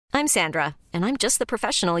I'm Sandra, and I'm just the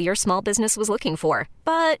professional your small business was looking for.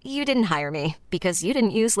 But you didn't hire me because you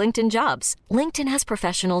didn't use LinkedIn Jobs. LinkedIn has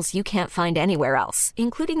professionals you can't find anywhere else,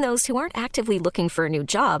 including those who aren't actively looking for a new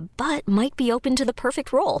job, but might be open to the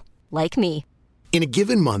perfect role, like me. In a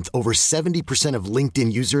given month, over 70% of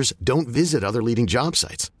LinkedIn users don't visit other leading job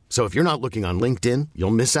sites. So if you're not looking on LinkedIn,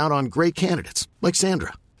 you'll miss out on great candidates like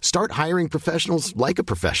Sandra. Start hiring professionals like a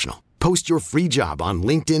professional. Post your free job on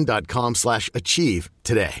linkedin.com/achieve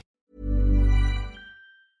today.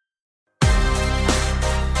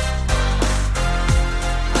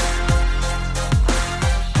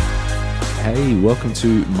 Hey, welcome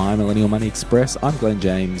to My Millennial Money Express. I'm Glenn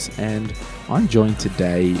James, and I'm joined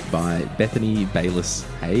today by Bethany Bayliss.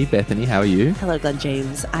 Hey, Bethany, how are you? Hello, Glenn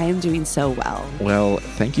James. I am doing so well. Well,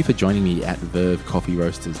 thank you for joining me at Verve Coffee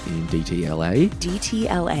Roasters in DTLA.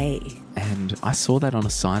 DTLA. And I saw that on a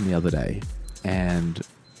sign the other day, and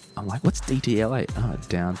I'm like, what's DTLA? Oh,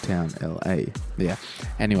 downtown LA. Yeah.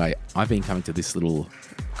 Anyway, I've been coming to this little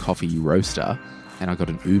coffee roaster, and I got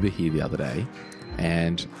an Uber here the other day.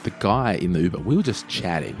 And the guy in the Uber, we were just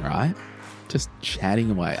chatting, right? Just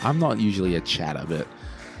chatting away. I'm not usually a chatter, but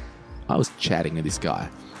I was chatting with this guy.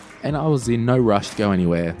 And I was in no rush to go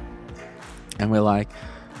anywhere. And we're like,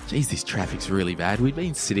 geez, this traffic's really bad. We'd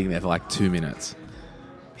been sitting there for like 2 minutes.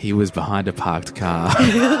 He was behind a parked car.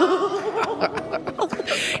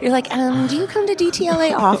 You're like, do you come to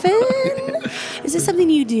DTLA often? Is this something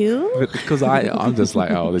you do? Because I'm just like,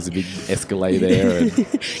 oh, there's a big Escalade there. And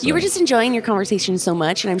so you were just enjoying your conversation so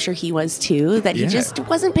much, and I'm sure he was too, that he just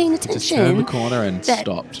wasn't paying attention. Just turned the corner and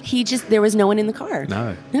stopped. There was no one in the car.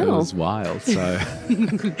 No. It was wild. So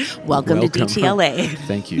Welcome to DTLA.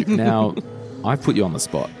 Thank you. Now, I put you on the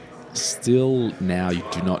spot. Still now you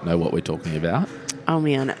do not know what we're talking about. Oh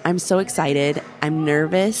man, I'm so excited. I'm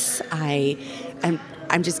nervous.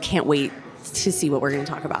 I'm just can't wait to see what we're going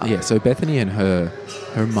to talk about. Yeah, so Bethany and her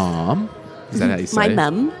mom, is that how you say My it?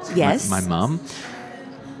 mum, yes. My mum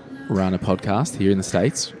run a podcast here in the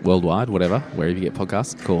States, worldwide, whatever, wherever you get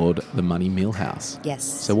podcasts, called The Money Mill House. Yes.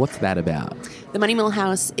 So what's that about? The Money Mill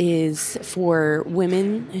House is for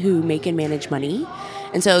women who make and manage money.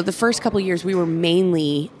 And so the first couple of years, we were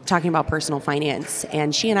mainly talking about personal finance.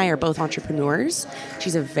 And she and I are both entrepreneurs.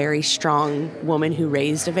 She's a very strong woman who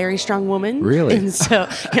raised a very strong woman. Really? And so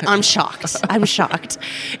I'm shocked. I'm shocked.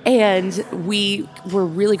 And we were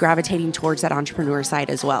really gravitating towards that entrepreneur side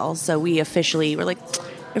as well. So we officially were like,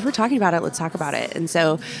 if we're talking about it, let's talk about it. And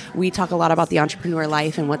so we talk a lot about the entrepreneur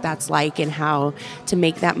life and what that's like and how to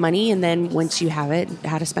make that money. And then once you have it,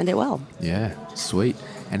 how to spend it well. Yeah, sweet.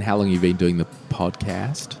 And how long have you been doing the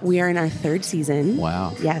podcast? We are in our 3rd season.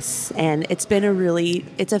 Wow. Yes. And it's been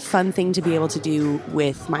it's a fun thing to be able to do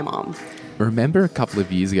with my mom. Remember a couple of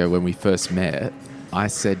years ago when we first met, I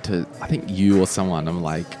said to, I think you or someone, I'm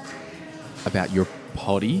like, about your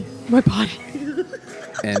potty. My potty.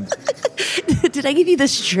 And did I give you the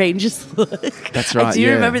strangest look? That's right. I do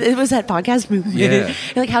remember it was that podcast movie. Yeah.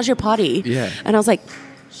 You're like, how's your potty? Yeah. And I was like,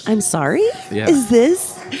 I'm sorry? Yeah. Is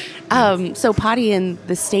this? So potty in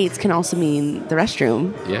the States can also mean the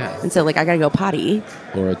restroom. Yeah. And so like, I got to go potty.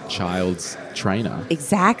 Or a child's trainer.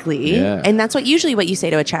 Exactly. Yeah. And that's usually what you say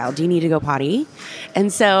to a child. Do you need to go potty?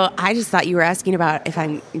 And so I just thought you were asking about if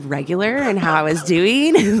I'm regular and how I was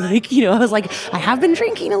doing. And like, I was like, I have been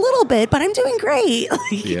drinking a little bit, but I'm doing great.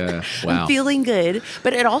 Yeah. Wow. I'm feeling good.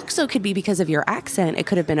 But it also could be because of your accent. It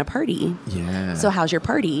could have been a party. Yeah. So how's your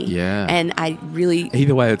party? Yeah. And I really...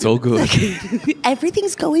 Either way, it's all good.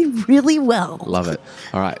 Everything's going really well. Love it.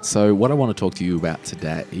 All right. So what I want to talk to you about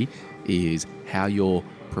today is how you're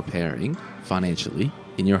preparing financially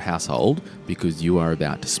in your household because you are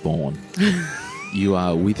about to spawn. You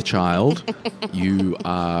are with child. You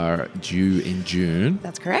are due in June.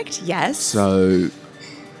 That's correct. Yes. So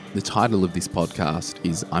the title of this podcast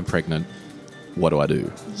is I'm Pregnant. What do I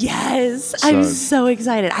do? Yes. I'm so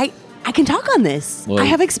excited. I can talk on this. Well, I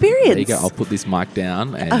have experience. There you go. I'll put this mic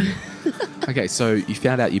down. And okay, so you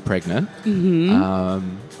found out you're pregnant.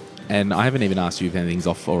 Mm-hmm. And I haven't even asked you if anything's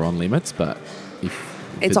off or on limits, but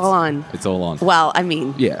if it's all on. It's all on. Well, I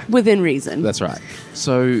mean, yeah, within reason. That's right.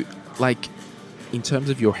 So, like, in terms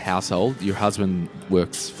of your household, your husband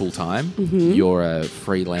works full-time. Mm-hmm. You're a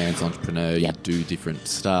freelance entrepreneur. Yep. You do different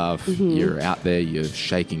stuff. Mm-hmm. You're out there. You're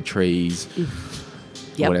shaking trees.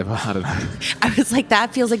 Yep. Whatever, I don't know. I was like,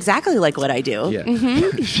 that feels exactly like what I do. Yeah.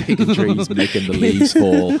 Mm-hmm. Shaking trees, making the leaves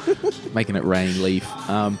fall, making it rain leaf.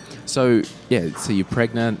 So you're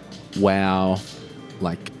pregnant. Wow.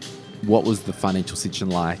 Like, what was the financial situation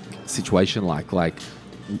like? Like,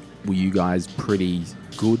 were you guys pretty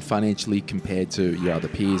good financially compared to your other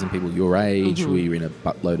peers and people your age? Mm-hmm. Were you in a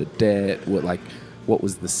buttload of debt? What What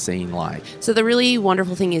was the scene like? So the really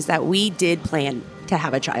wonderful thing is that we did plan to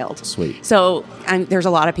have a child. Sweet. So there's a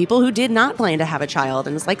lot of people who did not plan to have a child,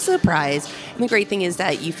 and it's like, surprise. And the great thing is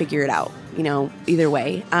that you figure it out, either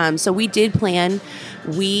way. So we did plan.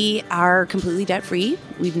 We are completely debt free.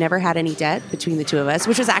 We've never had any debt between the two of us,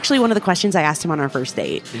 which was actually one of the questions I asked him on our first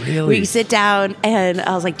date. Really? We sit down and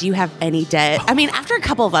I was like, do you have any debt? I mean, after a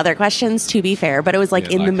couple of other questions, to be fair, but it was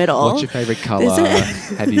like in the middle. What's your favorite color?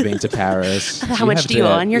 Have you been to Paris? How much do you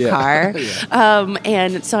owe on your car? Yeah.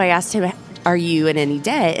 And so I asked him, are you in any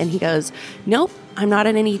debt? And he goes, nope, I'm not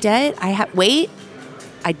in any debt.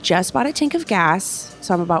 I just bought a tank of gas,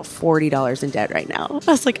 so I'm about $40 in debt right now.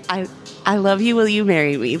 I was like, I love you. Will you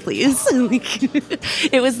marry me, please?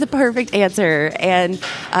 It was the perfect answer. And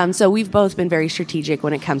so we've both been very strategic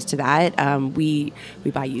when it comes to that. We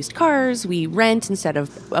buy used cars. We rent instead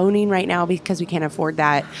of owning right now because we can't afford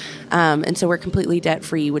that. And so we're completely debt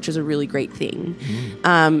free, which is a really great thing.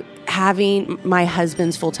 Having my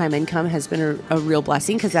husband's full-time income has been a real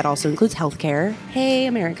blessing because that also includes healthcare. Hey,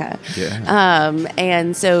 America. Yeah.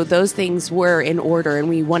 And so those things were in order, and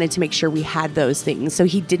we wanted to make sure we had those things. So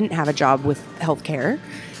he didn't have a job with healthcare,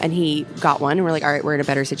 and he got one, and we're like, all right, we're in a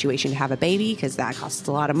better situation to have a baby because that costs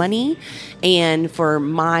a lot of money. And for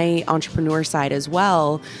my entrepreneur side as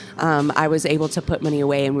well, I was able to put money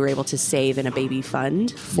away, and we were able to save in a baby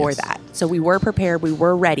fund for that. So we were prepared, we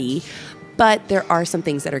were ready. But there are some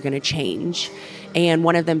things that are going to change. And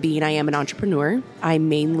one of them being I am an entrepreneur. I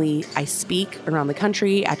speak around the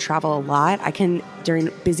country. I travel a lot.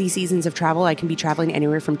 During busy seasons of travel, I can be traveling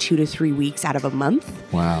anywhere from 2 to 3 weeks out of a month.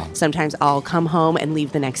 Wow. Sometimes I'll come home and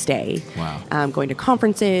leave the next day. Wow. Going to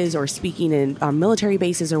conferences or speaking on military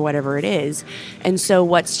bases or whatever it is. And so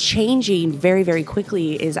what's changing very, very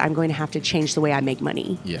quickly is I'm going to have to change the way I make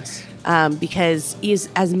money. Yes. Because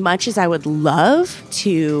as much as I would love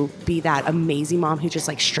to be that amazing mom who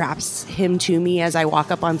just straps him to me as I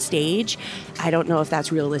walk up on stage, I don't know if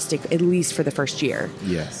that's realistic, at least for the first year.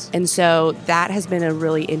 Yes. And so that has been a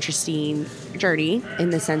really interesting journey in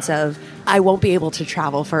the sense of I won't be able to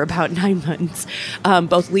travel for about 9 months,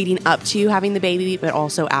 both leading up to having the baby, but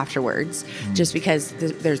also afterwards, just because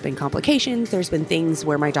there's been complications. There's been things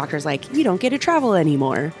where my doctor's like, you don't get to travel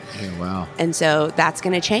anymore. Yeah, wow. And so that's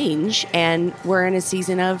going to change. And we're in a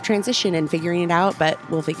season of transition and figuring it out, but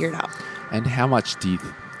we'll figure it out. And how much do you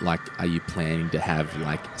are you planning to have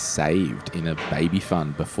saved in a baby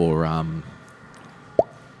fund before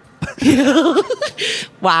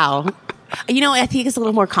Wow. I think it's a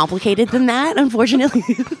little more complicated than that, unfortunately.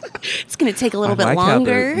 It's going to take a little bit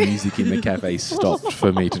longer. How the music in the cafe stopped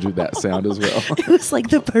for me to do that sound as well. It was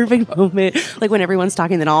the perfect moment. When everyone's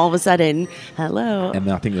talking, then all of a sudden, hello. And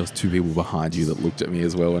then I think there was 2 people behind you that looked at me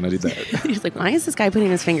as well when I did that. He's like, why is this guy putting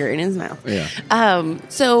his finger in his mouth? Yeah.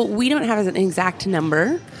 So we don't have an exact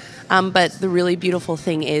number, but the really beautiful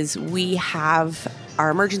thing is we have our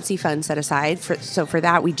emergency fund set aside. For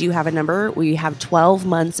that, we do have a number. We have 12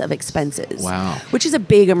 months of expenses. Wow. Which is a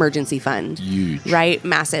big emergency fund. Huge. Right?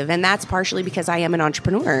 Massive. And that's partially because I am an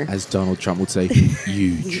entrepreneur. As Donald Trump would say,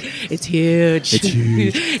 huge. It's huge. It's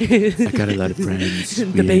huge. I got a lot of friends. The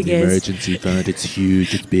We have biggest. the emergency fund. It's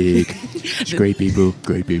huge. It's big. It's great people.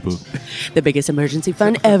 Great people. The biggest emergency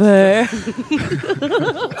fund ever.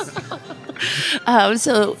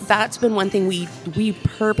 So that's been one thing we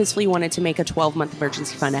purposefully wanted to make a 12-month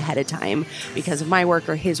emergency fund ahead of time because of my work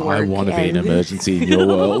or his work. I want to be an emergency in your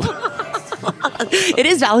world. It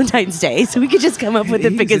is Valentine's Day, so we could just come up with the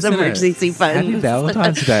biggest emergency fund. Happy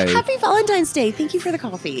Valentine's Day. Happy Valentine's Day. Thank you for the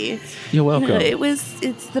coffee. You're welcome.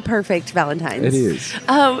 It's the perfect Valentine's. It is.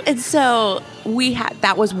 And so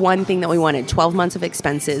that was one thing that we wanted, 12 months of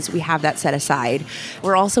expenses. We have that set aside.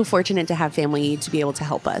 We're also fortunate to have family to be able to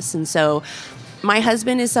help us. And so my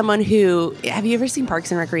husband is someone who, have you ever seen Parks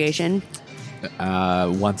and Recreation?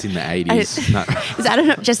 Once in the 80s. Is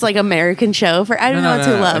that just American show for I don't know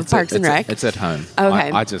who love Parks and Rec? It's at home.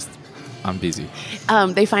 Okay. I'm busy.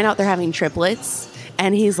 They find out they're having triplets,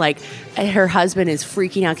 and he's like, her husband is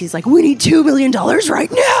freaking out. He's like, we need $2 million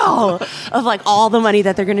right now of all the money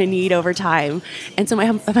that they're going to need over time. And so my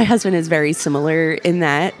husband is very similar in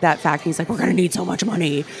that fact. He's like, we're going to need so much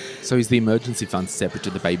money. So is the emergency fund separate to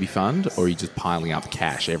the baby fund, or are you just piling up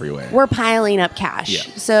cash everywhere? We're piling up cash. Yeah.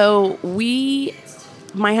 So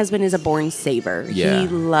my husband is a born saver. Yeah. He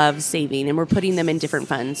loves saving, and we're putting them in different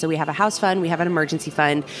funds. So we have a house fund, we have an emergency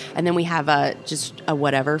fund, and then we have just a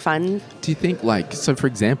whatever fund. Do you think, so for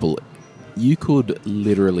example, you could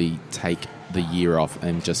literally take the year off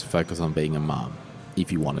and just focus on being a mom if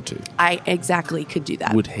you wanted to? I exactly could do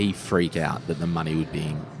that. Would he freak out that the money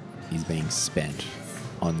is being spent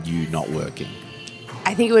on you not working?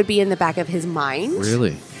 I think it would be in the back of his mind.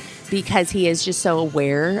 Really? Because he is just so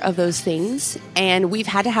aware of those things. And we've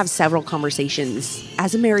had to have several conversations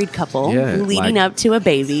as a married couple leading up to a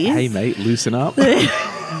baby. Hey, mate, loosen up.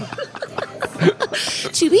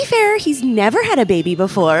 To be fair, he's never had a baby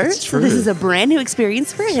before. It's So true. this is a brand new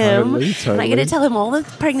experience for him. Totally. And I get to tell him all the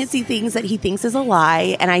pregnancy things that he thinks is a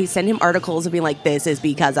lie. And I send him articles of being like, this is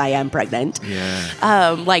because I am pregnant.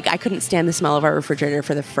 Yeah. Like, I couldn't stand the smell of our refrigerator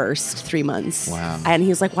for the first 3 months. Wow. And he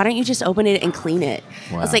was like, why don't you just open it and clean it?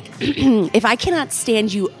 I was Wow. like, if I cannot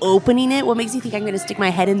stand you opening it, what makes you think I'm going to stick my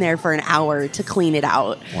head in there for an hour to clean it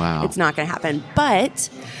out? Wow. It's not going to happen. But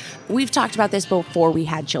we've talked about this before we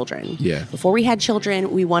had children. Yeah. Before we had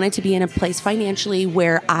children, we wanted to be in a place financially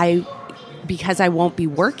where because I won't be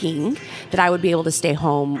working, that I would be able to stay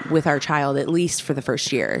home with our child at least for the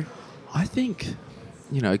first year. I think,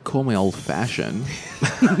 call me old-fashioned.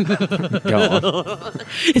 Go on.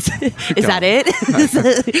 Is that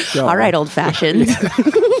it? Go All on. right, old fashioned.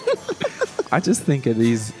 I just think it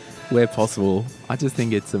is, where possible, I just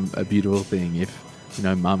think it's a beautiful thing if,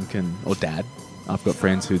 mum can, or dad, I've got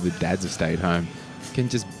friends who the dads have stayed home, can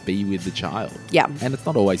just be with the child. Yeah. And it's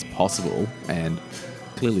not always possible, and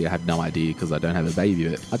clearly I have no idea because I don't have a baby,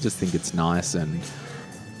 but I just think it's nice, and,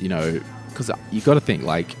 because you got to think,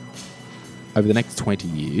 like, over the next 20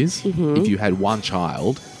 years, if you had one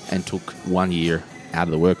child and took 1 year out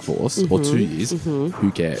of the workforce, or 2 years,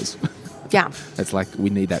 who cares? Yeah. It's like we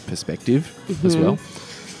need that perspective as well.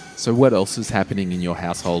 So what else is happening in your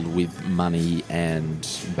household with money and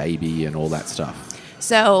baby and all that stuff?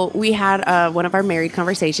 So we had one of our married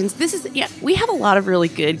conversations. We have a lot of really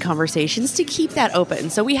good conversations to keep that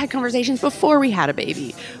open. So we had conversations before we had a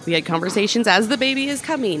baby. We had conversations as the baby is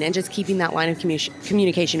coming, and just keeping that line of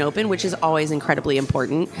communication open, which is always incredibly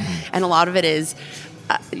important. And a lot of it is,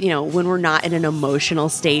 when we're not in an emotional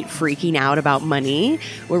state freaking out about money,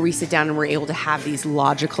 where we sit down and we're able to have these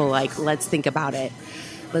logical, like, let's think about it.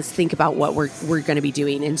 Let's think about what we're going to be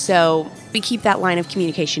doing. And so we keep that line of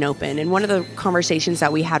communication open. And one of the conversations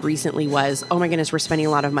that we had recently was, oh my goodness, we're spending a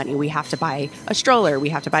lot of money. We have to buy a stroller. We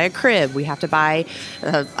have to buy a crib. We have to buy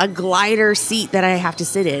a glider seat that I have to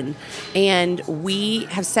sit in. And we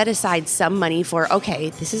have set aside some money for,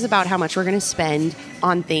 okay, this is about how much we're going to spend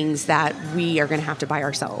on things that we are going to have to buy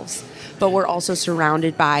ourselves. But we're also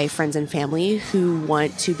surrounded by friends and family who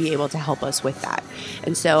want to be able to help us with that.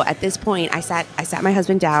 And so at this point, I sat my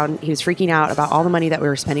husband down. He was freaking out about all the money that we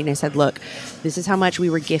were spending. I said, look, this is how much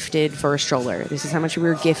we were gifted for a stroller. This is how much we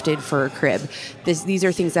were gifted for a crib. These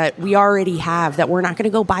are things that we already have that we're not going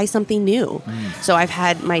to go buy something new. So I've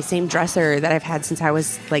had my same dresser that I've had since I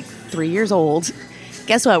was like 3 years old.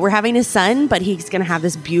 Guess what? We're having a son, but he's going to have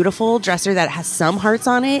this beautiful dresser that has some hearts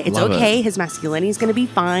on it. It's Love okay. it. His masculinity is going to be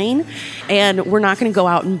fine. And we're not going to go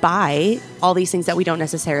out and buy all these things that we don't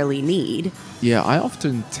necessarily need. Yeah, I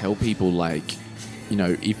often tell people, like,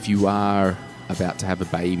 if you are about to have a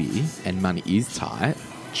baby and money is tight,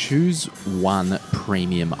 choose one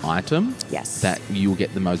premium item Yes. that you'll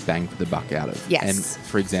get the most bang for the buck out of. Yes. And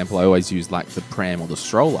for example, I always use like the pram or the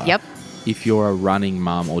stroller. Yep. If you're a running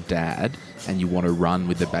mum or dad and you want to run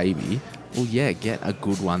with the baby, well, yeah, get a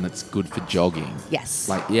good one that's good for jogging. Yes.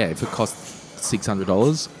 Like, yeah, if it costs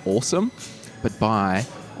 $600, awesome. But buy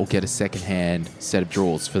or get a second-hand set of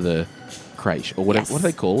drawers for the creche or whatever. Yes. What do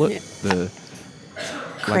they call it? The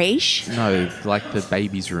Creche? no, like the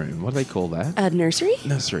baby's room. What do they call that? A nursery?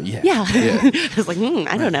 Nursery. Yeah. Yeah. Yeah. I was like,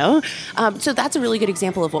 I don't know. So that's a really good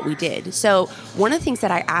example of what we did. So one of the things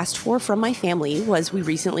that I asked for from my family was, we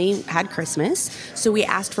recently had Christmas. So we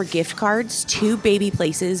asked for gift cards to baby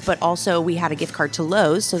places, but also we had a gift card to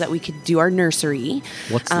Lowe's so that we could do our nursery.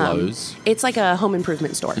 What's Lowe's? It's like a home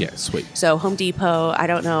improvement store. Yeah, sweet. So Home Depot, I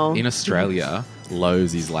don't know. In Australia,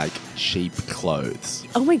 Lowe's is like cheap clothes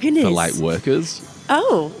Oh my goodness. for like workers.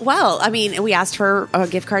 Oh, well, I mean, we asked for a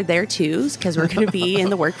gift card there too, because we're going to be in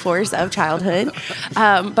the workforce of childhood.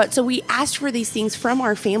 But so we asked for these things from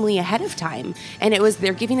our family ahead of time. And it was,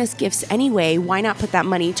 they're giving us gifts anyway. Why not put that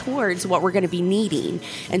money towards what we're going to be needing?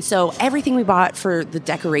 And so everything we bought for the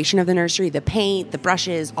decoration of the nursery, the paint, the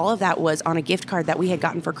brushes, all of that was on a gift card that we had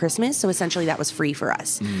gotten for Christmas. So essentially that was free for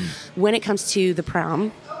us. When it comes to the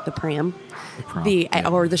pram,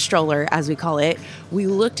 or the stroller, as we call it, we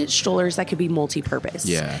looked at strollers that could be multi-purpose.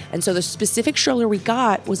 Yeah. And so the specific stroller we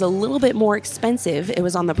got was a little bit more expensive. It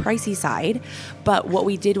was on the pricey side, but what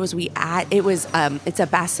we did was it's a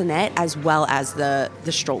bassinet as well as the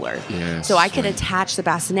stroller. Yeah, so I could sweet. attach the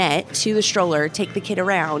bassinet to the stroller, take the kid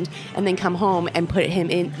around, and then come home and put him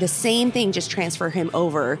in the same thing, just transfer him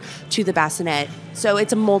over to the bassinet. So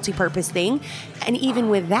it's a multi-purpose thing. And even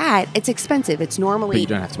with that, it's expensive. It's normally... But you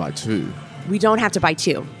don't have to buy two. we don't have to buy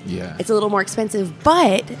two. Yeah. It's a little more expensive,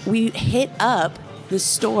 but we hit up the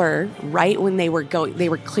store right when they were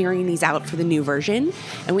clearing these out for the new version,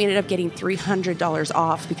 and we ended up getting $300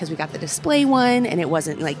 off because we got the display one, and it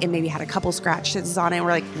wasn't like, it maybe had a couple scratches on it. And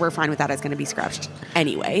we're like, we're fine with that. It's going to be scratched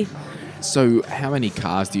anyway. So how many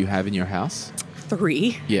cars do you have in your house?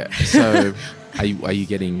 3. Yeah. So are you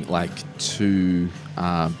getting like 2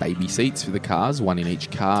 baby seats for the cars, 1 in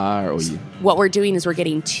each car, or you? What we're doing is we're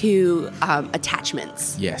getting 2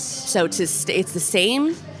 attachments. Yes. So it's the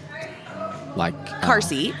same Like car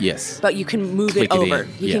seat. Yes. But you can move Click it it over. in.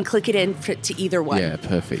 You Yeah. can click it in to either one. Yeah,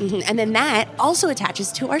 perfect. And then that also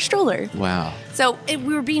attaches to our stroller. Wow. So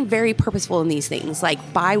we were being very purposeful in these things. Like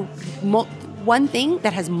buy one thing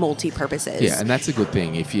that has multi-purposes. Yeah, and that's a good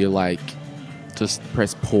thing. If you're like, just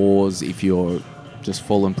press pause if you're just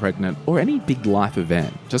fallen pregnant or any big life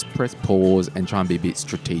event. Just press pause and try and be a bit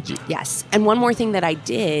strategic. Yes. And one more thing that I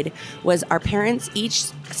did was our parents, each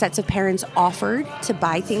sets of parents offered to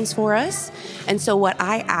buy things for us. And so what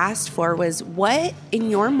I asked for was, what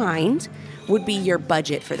in your mind would be your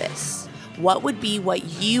budget for this? What would be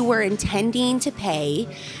what you were intending to pay?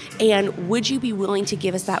 And would you be willing to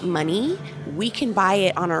give us that money? We can buy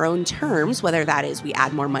it on our own terms, whether that is we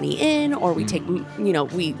add more money in or we take,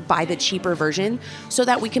 we buy the cheaper version so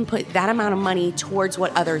that we can put that amount of money towards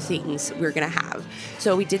what other things we're going to have.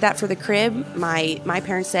 So we did that for the crib. My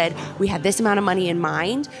parents said, we had this amount of money in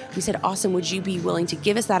mind. We said, awesome, would you be willing to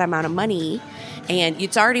give us that amount of money? And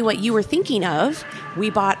it's already what you were thinking of.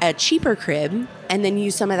 We bought a cheaper crib and then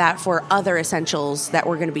used some of that for other essentials that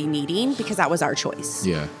we're going to be needing because that was our choice.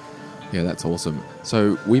 Yeah. Yeah, that's awesome.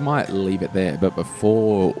 So we might leave it there, but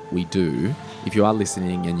before we do, if you are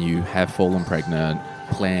listening and you have fallen pregnant,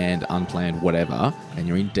 planned, unplanned, whatever, and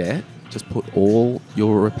you're in debt, just put all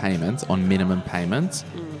your repayments on minimum payments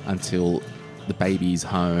until the baby's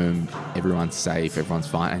home, everyone's safe, everyone's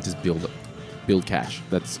fine, and just build cash.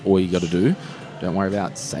 That's all you got to do. Don't worry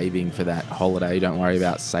about saving for that holiday. Don't worry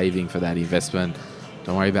about saving for that investment.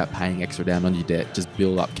 Don't worry about paying extra down on your debt. Just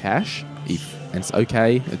build up cash. And it's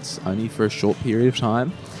okay. It's only for a short period of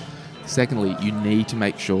time. Secondly, you need to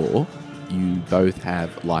make sure you both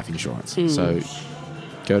have life insurance. So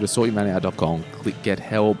go to sortyourmoney.com, click get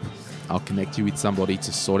help. I'll connect you with somebody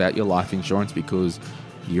to sort out your life insurance because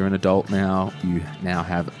you're an adult now. You now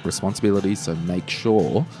have responsibilities. So make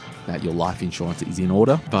sure that your life insurance is in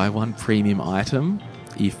order. Buy one premium item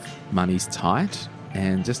if money's tight,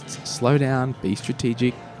 and just slow down, be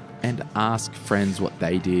strategic, and ask friends what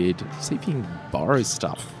they did. See if you can borrow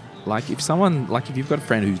stuff. Like if you've got a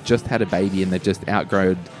friend who's just had a baby and they've just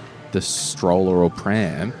outgrown the stroller or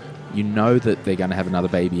pram, you know that they're going to have another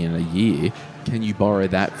baby in a year. Can you borrow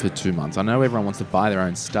that for 2 months? I know everyone wants to buy their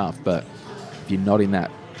own stuff, but if you're not in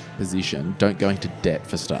that position, don't go into debt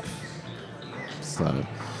for stuff. So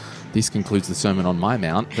this concludes the sermon on my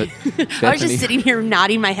mount. But I was just sitting here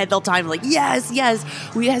nodding my head the whole time like, yes.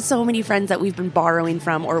 We have so many friends that we've been borrowing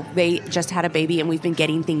from, or they just had a baby and we've been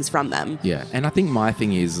getting things from them. Yeah, and I think my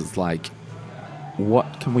thing is like,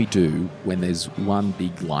 what can we do when there's one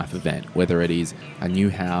big life event, whether it is a new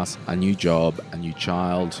house, a new job, a new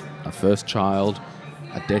child, a first child,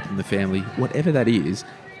 a death in the family, whatever that is,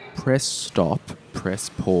 press stop, press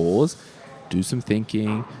pause, do some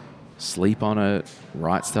thinking, sleep on it,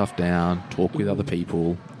 write stuff down, talk with other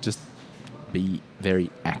people. Just be very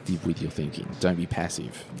active with your thinking. Don't be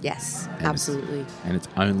passive. Yes, And absolutely. it's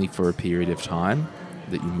only for a period of time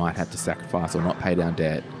that you might have to sacrifice or not pay down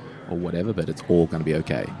debt or whatever, but it's all going to be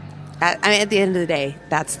okay. At the end of the day,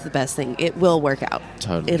 that's the best thing. It will work out.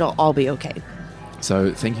 Totally. It'll all be okay.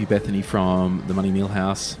 So thank you, Bethany, from the Money Meal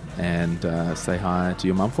House, and say hi to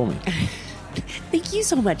your mum for me. Thank you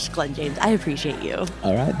so much, Glenn James. I appreciate you.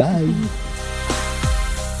 All right, bye.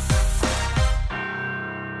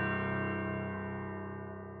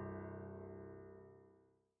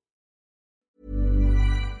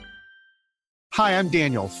 Hi, I'm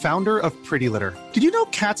Daniel, founder of Pretty Litter. Did you know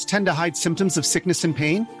cats tend to hide symptoms of sickness and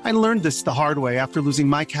pain? I learned this the hard way after losing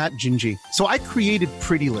my cat, Gingy. So I created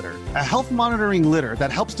Pretty Litter, a health monitoring litter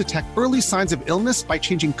that helps detect early signs of illness by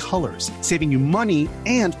changing colors, saving you money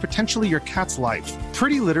and potentially your cat's life.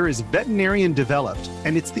 Pretty Litter is veterinarian developed,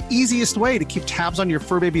 and it's the easiest way to keep tabs on your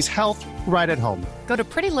fur baby's health right at home. Go to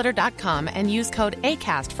prettylitter.com and use code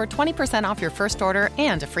ACAST for 20% off your first order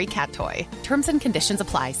and a free cat toy. Terms and conditions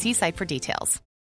apply. See site for details.